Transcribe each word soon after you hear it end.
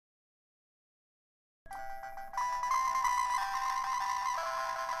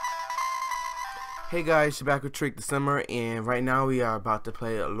Hey guys, you're back with Trick the Simmer, and right now we are about to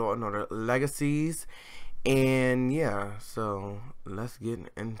play Law and Order Legacies. And yeah, so let's get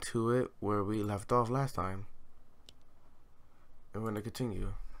into it where we left off last time. And we're gonna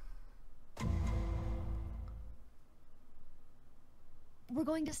continue. We're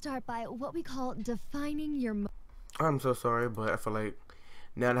going to start by what we call defining your I'm so sorry, but I feel like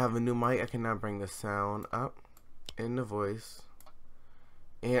now that I have a new mic, I cannot bring the sound up in the voice.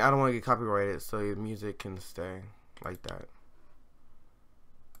 And I don't want to get copyrighted, so your music can stay like that.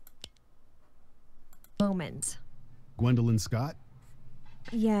 moment. Gwendolyn Scott?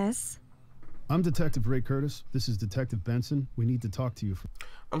 Yes. I'm Detective Ray Curtis. This is Detective Benson. We need to talk to you.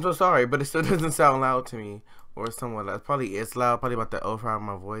 I'm so sorry, but it still doesn't sound loud to me, or somewhat loud. Probably it's loud, probably about the overpower of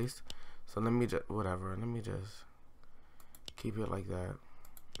my voice. So let me just, whatever, let me just keep it like that.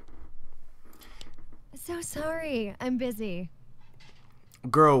 So sorry. I'm busy.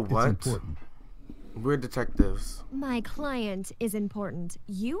 Girl, what? It's important. We're detectives. My client is important.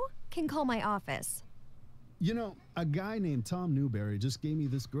 You can call my office. You know, a guy named Tom Newberry just gave me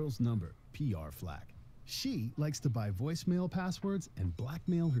this girl's number, PR flag. She likes to buy voicemail passwords and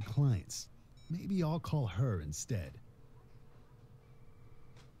blackmail her clients. Maybe I'll call her instead.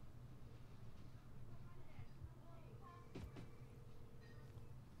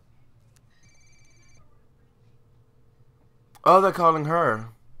 Oh, they're calling her.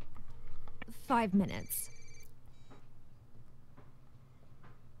 5 minutes.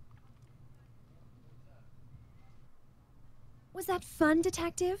 Was that fun,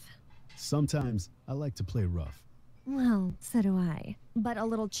 Detective? Sometimes I like to play rough. Well, so do I. But a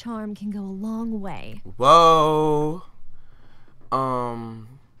little charm can go a long way. Whoa.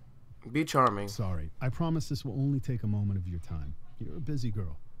 Be charming. Sorry, I promise this will only take a moment of your time. You're a busy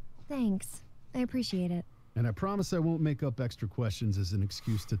girl. Thanks. I appreciate it. And I promise I won't make up extra questions as an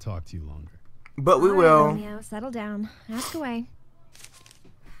excuse to talk to you longer. But we All right, will. Romeo, settle down. Ask away.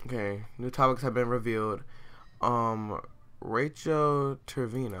 Okay, new topics have been revealed. Rachel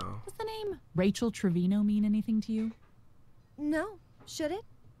Trevino. Does the name Rachel Trevino mean anything to you? No. Should it?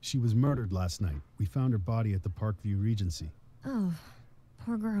 She was murdered last night. We found her body at the Parkview Regency. Oh,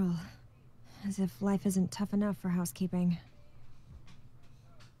 poor girl. As if life isn't tough enough for housekeeping.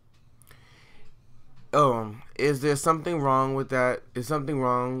 Is there something wrong with that? Is something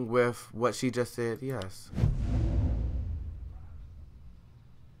wrong with what she just said? Yes.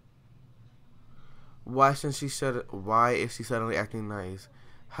 Why is she suddenly acting nice?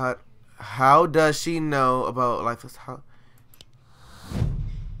 How does she know about life?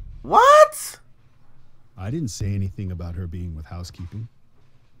 What? I didn't say anything about her being with housekeeping.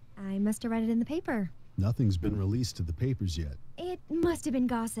 I must have read it in the paper. Nothing's been released to the papers yet. It must have been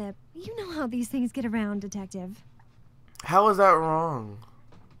gossip. You know how these things get around, Detective. How is that wrong?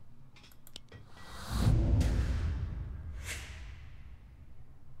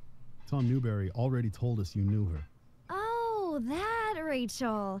 Tom Newberry already told us you knew her. Oh, that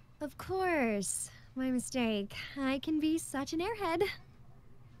Rachel. Of course. My mistake. I can be such an airhead.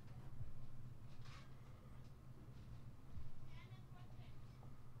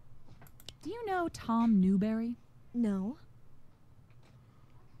 Do you know Tom Newberry? No.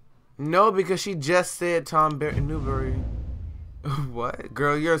 No, because she just said Tom Newberry. What?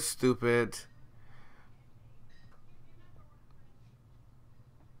 Girl, you're stupid.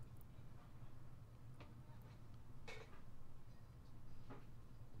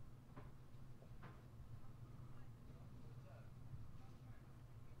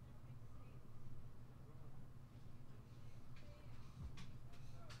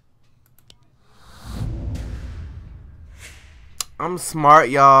 I'm smart,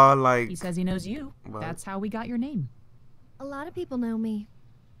 y'all. Like, He says he knows you. What? That's how we got your name. A lot of people know me.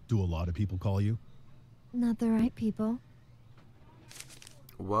 Do a lot of people call you? Not the right people.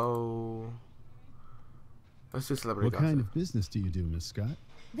 whoa. Let's do celebrity What gossip. kind of business do you do, Miss Scott?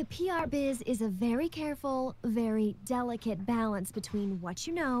 The PR biz is a very careful, very delicate balance between what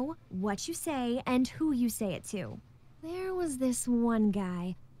you know, what you say, and who you say it to. There was this one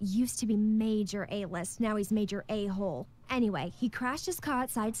guy, used to be major A-list, now he's major A-hole. Anyway, he crashed his car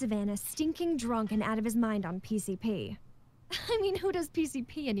outside Savannah, stinking drunk and out of his mind on PCP. I mean, who does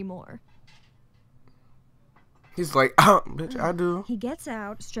PCP anymore? He's like, oh, bitch, I do. He gets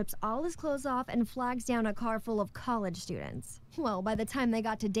out, strips all his clothes off, and flags down a car full of college students. Well, by the time they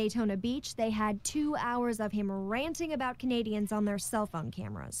got to Daytona Beach, they had 2 hours of him ranting about Canadians on their cell phone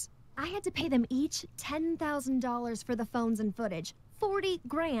cameras. I had to pay them each $10,000 for the phones and footage. 40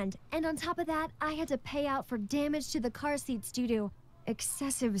 grand. And on top of that, I had to pay out for damage to the car seats due to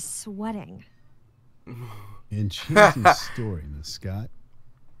excessive sweating. Enchanting story, Miss Scott.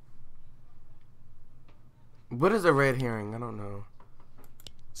 What is a red herring? I don't know.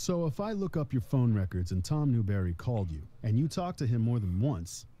 So if I look up your phone records and Tom Newberry called you, and you talked to him more than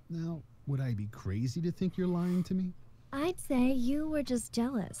once, now, would I be crazy to think you're lying to me? I'd say you were just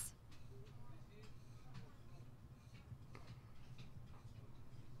jealous.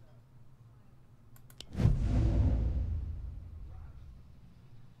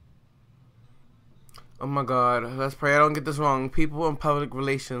 Oh my god, let's pray I don't get this wrong. People in public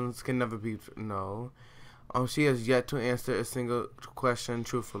relations can never be... No. She has yet to answer a single question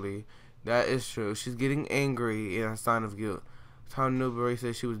truthfully. That is true. She's getting angry in a sign of guilt. Tom Newberry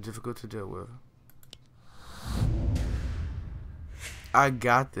said she was difficult to deal with. I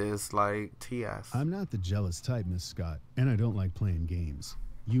got this, like, TS. I'm not the jealous type, Miss Scott, and I don't like playing games.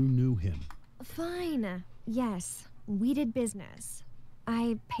 You knew him. Fine. Yes, we did business.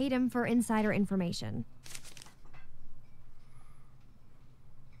 I paid him for insider information.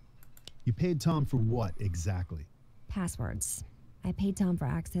 You paid Tom for what, exactly? Passwords. I paid Tom for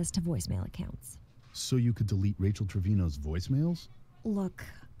access to voicemail accounts. So you could delete Rachel Trevino's voicemails? Look,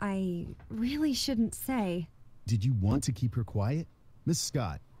 I really shouldn't say. Did you want to keep her quiet? Miss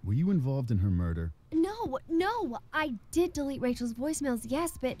Scott, were you involved in her murder? No, I did delete Rachel's voicemails,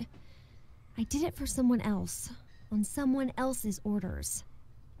 yes, but I did it for someone else. On someone else's orders.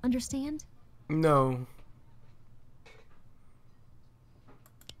 Understand? No.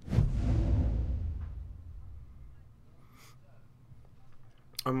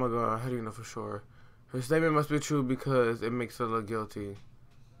 Oh my god, how do you know for sure? Her statement must be true because it makes her look guilty.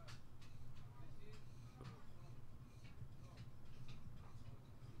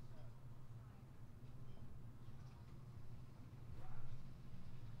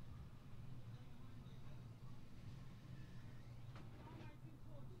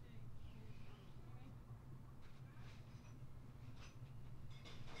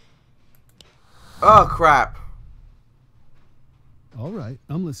 Oh crap. All right,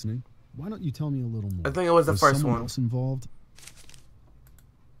 I'm listening. Why don't you tell me a little more? I think it was the first someone one. else involved?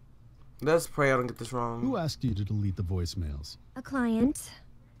 Let's pray I don't get this wrong. Who asked you to delete the voicemails? A client.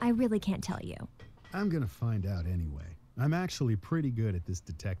 I really can't tell you. I'm gonna find out anyway. I'm actually pretty good at this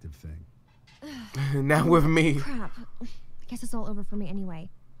detective thing. Not with me. Crap. I guess it's all over for me anyway.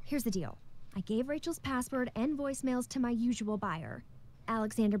 Here's the deal. I gave Rachel's password and voicemails to my usual buyer,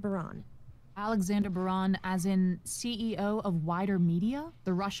 Alexander Baran. Alexander Baran, as in CEO of Wider Media?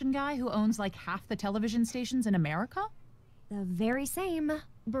 The Russian guy who owns like half the television stations in America? The very same.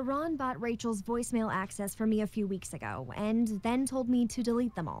 Baran bought Rachel's voicemail access from me a few weeks ago, and then told me to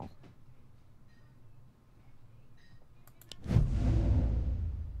delete them all.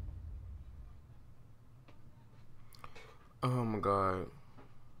 Oh my god.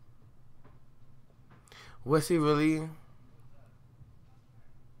 Was he really?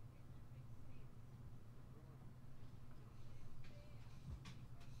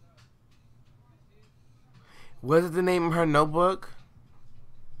 Was it the name of her notebook?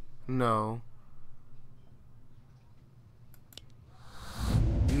 No.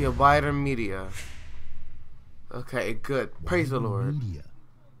 Yeah, Wider Media. Okay, good. Praise the Lord. Media.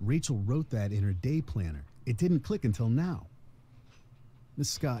 Rachel wrote that in her day planner. It didn't click until now. Miss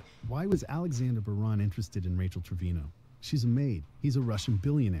Scott, why was Alexander Baran interested in Rachel Trevino? She's a maid. He's a Russian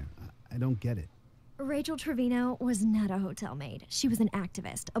billionaire. I don't get it. Rachel Trevino was not a hotel maid. She was an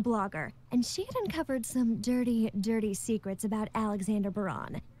activist, a blogger, and she had uncovered some dirty, dirty secrets about Alexander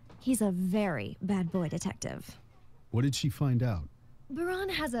Baran. He's a very bad boy detective. What did she find out? Baran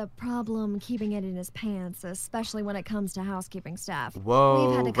has a problem keeping it in his pants, especially when it comes to housekeeping staff. Whoa,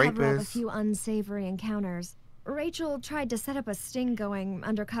 We've had to cover up a rapist. few unsavory encounters. Rachel tried to set up a sting going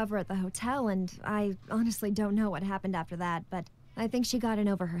undercover at the hotel, and I honestly don't know what happened after that, but I think she got in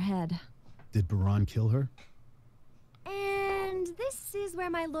over her head. Did Baran kill her? And this is where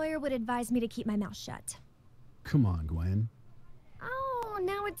my lawyer would advise me to keep my mouth shut. Come on, Gwen. Oh,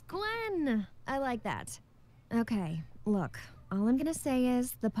 now it's Glenn. I like that. Okay, look, all I'm gonna say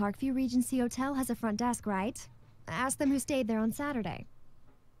is the Parkview Regency Hotel has a front desk, right? Ask them who stayed there on Saturday.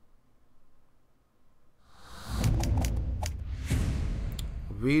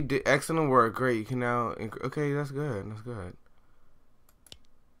 We did excellent work. Great. You can now. Okay, that's good. That's good.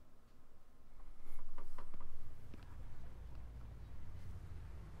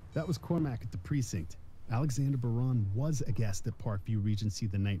 That was Cormac at the precinct. Alexander Baran was a guest at Parkview Regency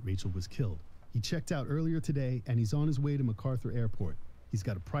the night Rachel was killed. He checked out earlier today, and he's on his way to MacArthur Airport. He's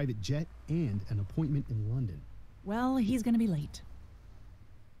got a private jet and an appointment in London. Well, he's gonna be late.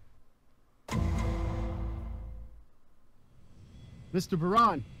 Mr.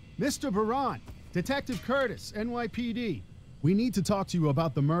 Baran! Mr. Baran! Detective Curtis, NYPD. We need to talk to you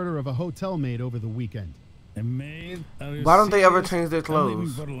about the murder of a hotel maid over the weekend. A maid? Are you Why don't they ever serious? change their I'm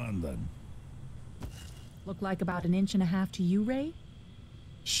leaving clothes? for London. Look like about an inch and a half to you, Ray?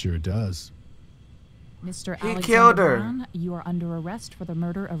 Sure does. Mr. He Alexander killed her. Brown, you are under arrest for the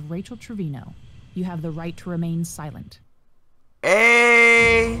murder of Rachel Trevino. You have the right to remain silent.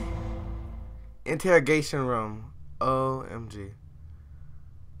 A interrogation room. OMG.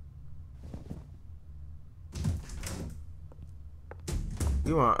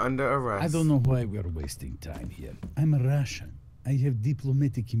 You are under arrest. I don't know why we're wasting time here. I'm a Russian. I have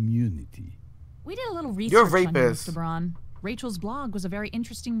diplomatic immunity. We did a little research You're a on you, rapist. Mr. Braun. Rachel's blog was a very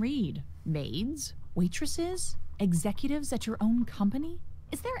interesting read. Maids, waitresses, executives at your own company.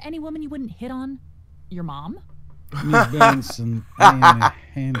 Is there any woman you wouldn't hit on? Your mom? Miss Benson, I am a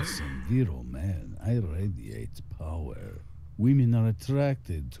handsome, virile man. I radiate power. Women are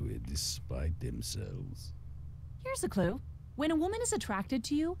attracted to it despite themselves. Here's a clue. When a woman is attracted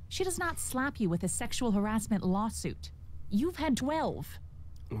to you, she does not slap you with a sexual harassment lawsuit. You've had 12.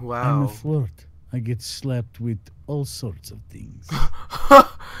 I'm Wow. a flirt. I get slapped with all sorts of things.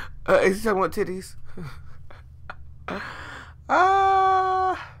 Is he talking about titties?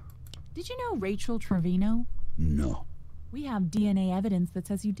 Ah. Did you know Rachel Trevino? No. We have DNA evidence that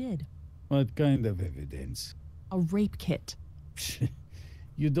says you did. What kind of evidence? A rape kit.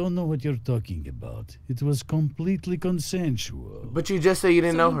 You don't know what you're talking about. It was completely consensual. But you just said you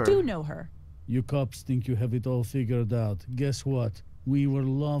didn't So know you her. do know her. You cops think you have it all figured out. Guess what? We were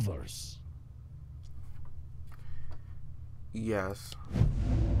lovers. Yes.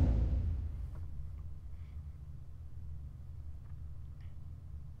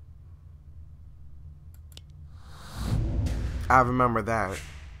 I remember that.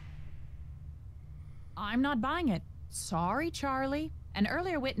 I'm not buying it. Sorry, Charlie. An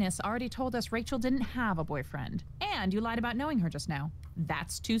earlier witness already told us Rachel didn't have a boyfriend. And you lied about knowing her just now.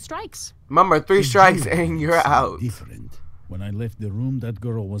 That's 2 strikes. Remember, 3 strikes and you're It's out. Different. When I left the room, that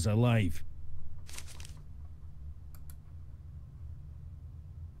girl was alive.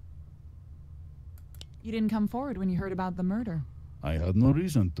 You didn't come forward when you heard about the murder. I had no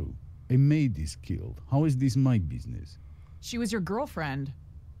reason to. A maid is killed. How is this my business? She was your girlfriend.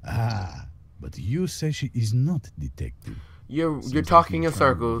 Ah, but you say she is not detective. You're Seems like talking you're in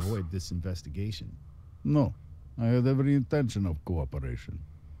trying to circles. Avoid this investigation. No, I had every intention of cooperation.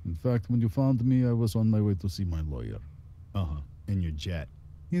 In fact, when you found me, I was on my way to see my lawyer. Uh-huh. In your jet.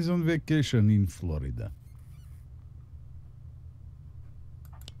 He's on vacation in Florida.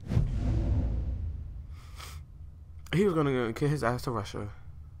 He was gonna get his ass to Russia.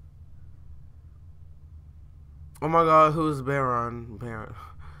 Oh my god, who's Baron? Baron.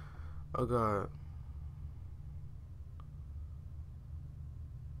 Oh god.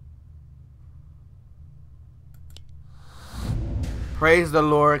 Praise the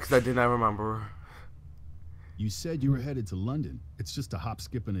Lord, because I did not remember. You said you were headed to London. It's just a hop,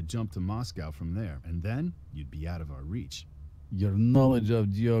 skip, and a jump to Moscow from there. And then you'd be out of our reach. Your knowledge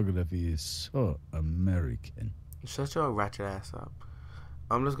of geography is so American. Shut your ratchet ass up.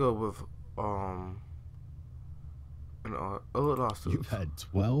 Let's go with lawsuit. You've had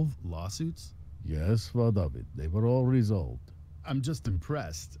 12 lawsuits? Yes, what of it? They were all resolved. I'm just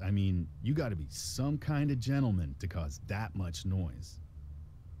impressed. I mean, you gotta be some kind of gentleman to cause that much noise.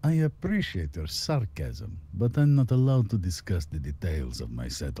 I appreciate your sarcasm, but I'm not allowed to discuss the details of my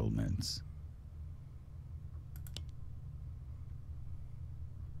settlements.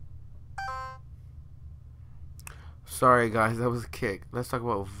 Sorry guys, that was a kick. Let's talk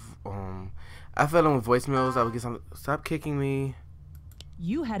about I fell in with voicemails. I would get some. Stop kicking me.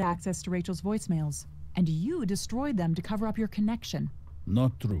 You had access to Rachel's voicemails, and you destroyed them to cover up your connection.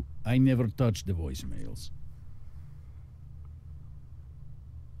 Not true. I never touched the voicemails.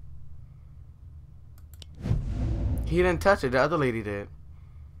 He didn't touch it. The other lady did.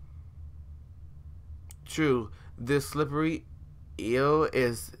 True. This slippery eel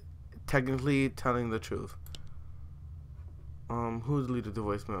is technically telling the truth. Who deleted the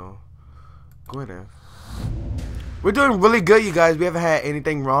voicemail? Gwyneth. We're doing really good, you guys. We haven't had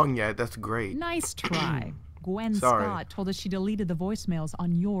anything wrong yet. That's great. Nice try. Gwen Sorry. Scott told us she deleted the voicemails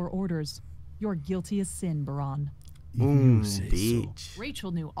on your orders. You're guilty as sin, Baron. If you say so. bitch.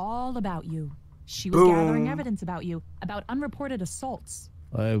 Rachel knew all about you. She was Boom. gathering evidence about you, about unreported assaults.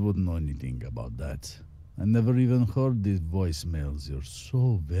 I wouldn't know anything about that. I never even heard these voicemails you're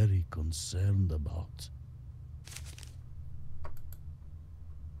so very concerned about.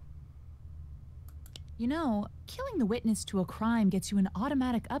 You know, killing the witness to a crime gets you an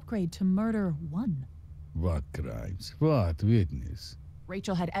automatic upgrade to murder 1. What crimes? What witness?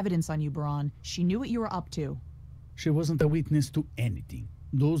 Rachel had evidence on you, Baron. She knew what you were up to. She wasn't a witness to anything.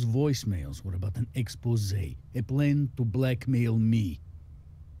 Those voicemails were about an expose, a plan to blackmail me.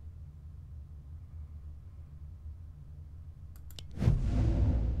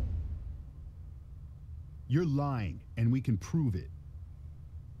 You're lying, and we can prove it.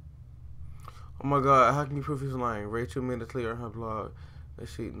 Oh my god, how can you prove he's lying? Rachel made it clear on her blog that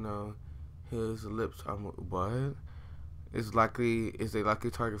she know his lips are what? Is a likely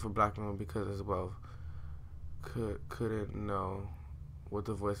target for blackmail because as well couldn't know what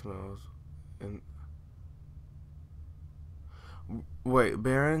the voicemails and wait,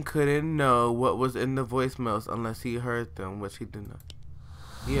 Baron couldn't know what was in the voicemails unless he heard them, which he did not.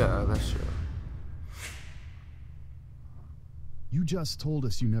 Yeah, that's true. You just told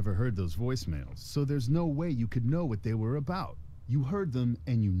us you never heard those voicemails, so there's no way you could know what they were about. You heard them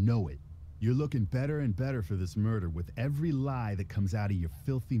and you know it. You're looking better and better for this murder with every lie that comes out of your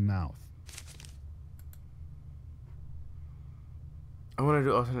filthy mouth. I want to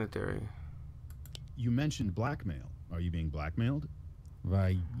do alternate theory. You mentioned blackmail. Are you being blackmailed?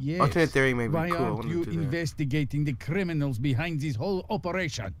 Why, yes. Alternate theory may be Why cool. I aren't wanna you do that. investigating the criminals behind this whole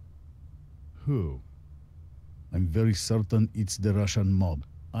operation? Who? I'm very certain it's the Russian mob.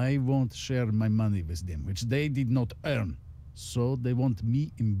 I won't share my money with them, which they did not earn. So they want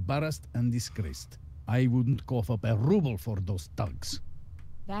me embarrassed and disgraced. I wouldn't cough up a ruble for those thugs.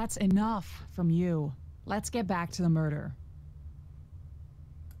 That's enough from you. Let's get back to the murder.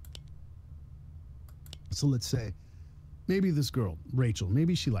 So let's say, maybe this girl, Rachel,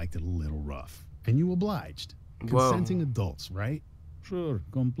 maybe she liked it a little rough. And you obliged. Consenting adults, right? Sure,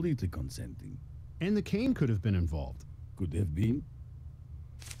 completely consenting. And the cane could have been involved. Could have been.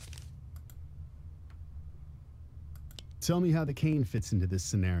 Tell me how the cane fits into this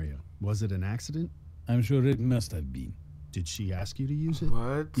scenario. Was it an accident? I'm sure it must have been. Did she ask you to use it?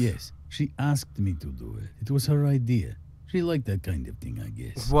 What? Yes, she asked me to do it. It was her idea. She liked that kind of thing, I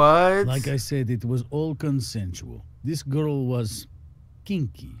guess. What? Like I said, it was all consensual. This girl was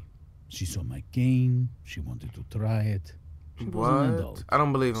kinky. She saw my cane. She wanted to try it. She was an What? adult. I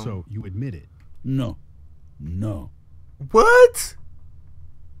don't believe him. So you admit it. No. No. What?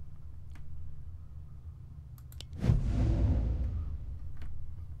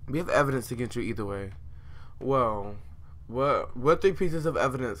 We have evidence against you either way. Well, what three pieces of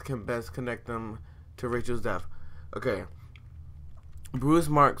evidence can best connect them to Rachel's death? Okay. Bruise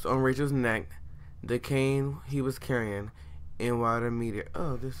marks on Rachel's neck, the cane he was carrying, and while the media.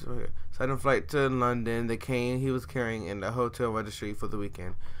 Oh, this is right here. Sudden flight to London, the cane he was carrying in the hotel registry for the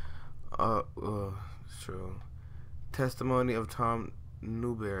weekend. It's true. Testimony of Tom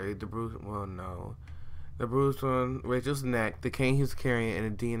Newberry, the bruise. Well, no. The bruise on Rachel's neck, the cane he was carrying,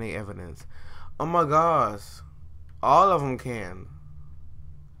 and the DNA evidence. Oh my gosh. All of them can.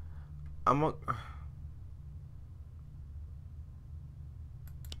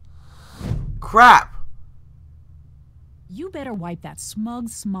 Crap! You better wipe that smug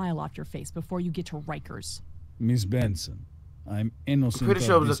smile off your face before you get to Rikers. Miss Benson, I'm innocent Pretty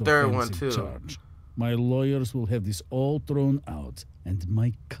sure it of was this the third one, offensive too. charge. My lawyers will have this all thrown out, and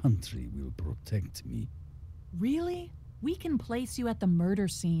my country will protect me. Really? We can place you at the murder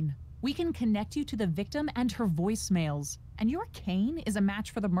scene. We can connect you to the victim and her voicemails. And your cane is a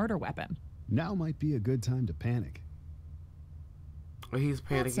match for the murder weapon. Now might be a good time to panic. He's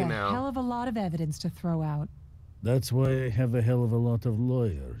That's panicking a now. hell of a lot of evidence to throw out. That's why I have a hell of a lot of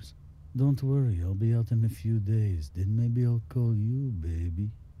lawyers. Don't worry, I'll be out in a few days. Then maybe I'll call you,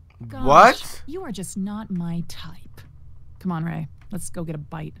 baby. Gosh, What? You are just not my type. Come on, Ray. Let's go get a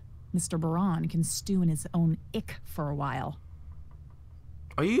bite. Mr. Baran can stew in his own ick for a while.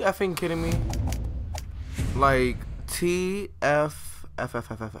 Are you effing kidding me? Like TFFFFF.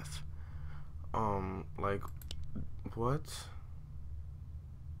 Like what?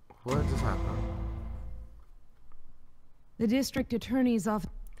 What just happened? The district attorney's office.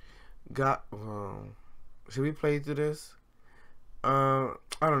 Should we play through this? I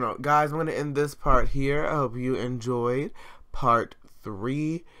don't know, guys. I'm gonna end this part here. I hope you enjoyed part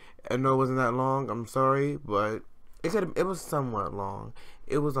 3. I know it wasn't that long. I'm sorry, but it was somewhat long.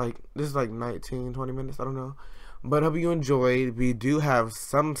 It was like this is like 19-20 minutes. I don't know, but I hope you enjoyed. We do have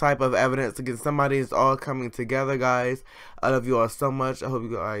some type of evidence against somebody. It's all coming together, guys. I love you all so much. I hope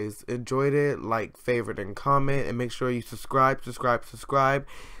you guys enjoyed it. Like, favorite, and comment, and make sure you subscribe.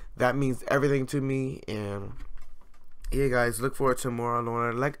 That means everything to me. And yeah, guys, look forward to more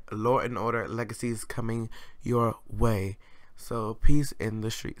Law and Order Legacies coming your way. So peace in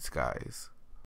the streets, guys.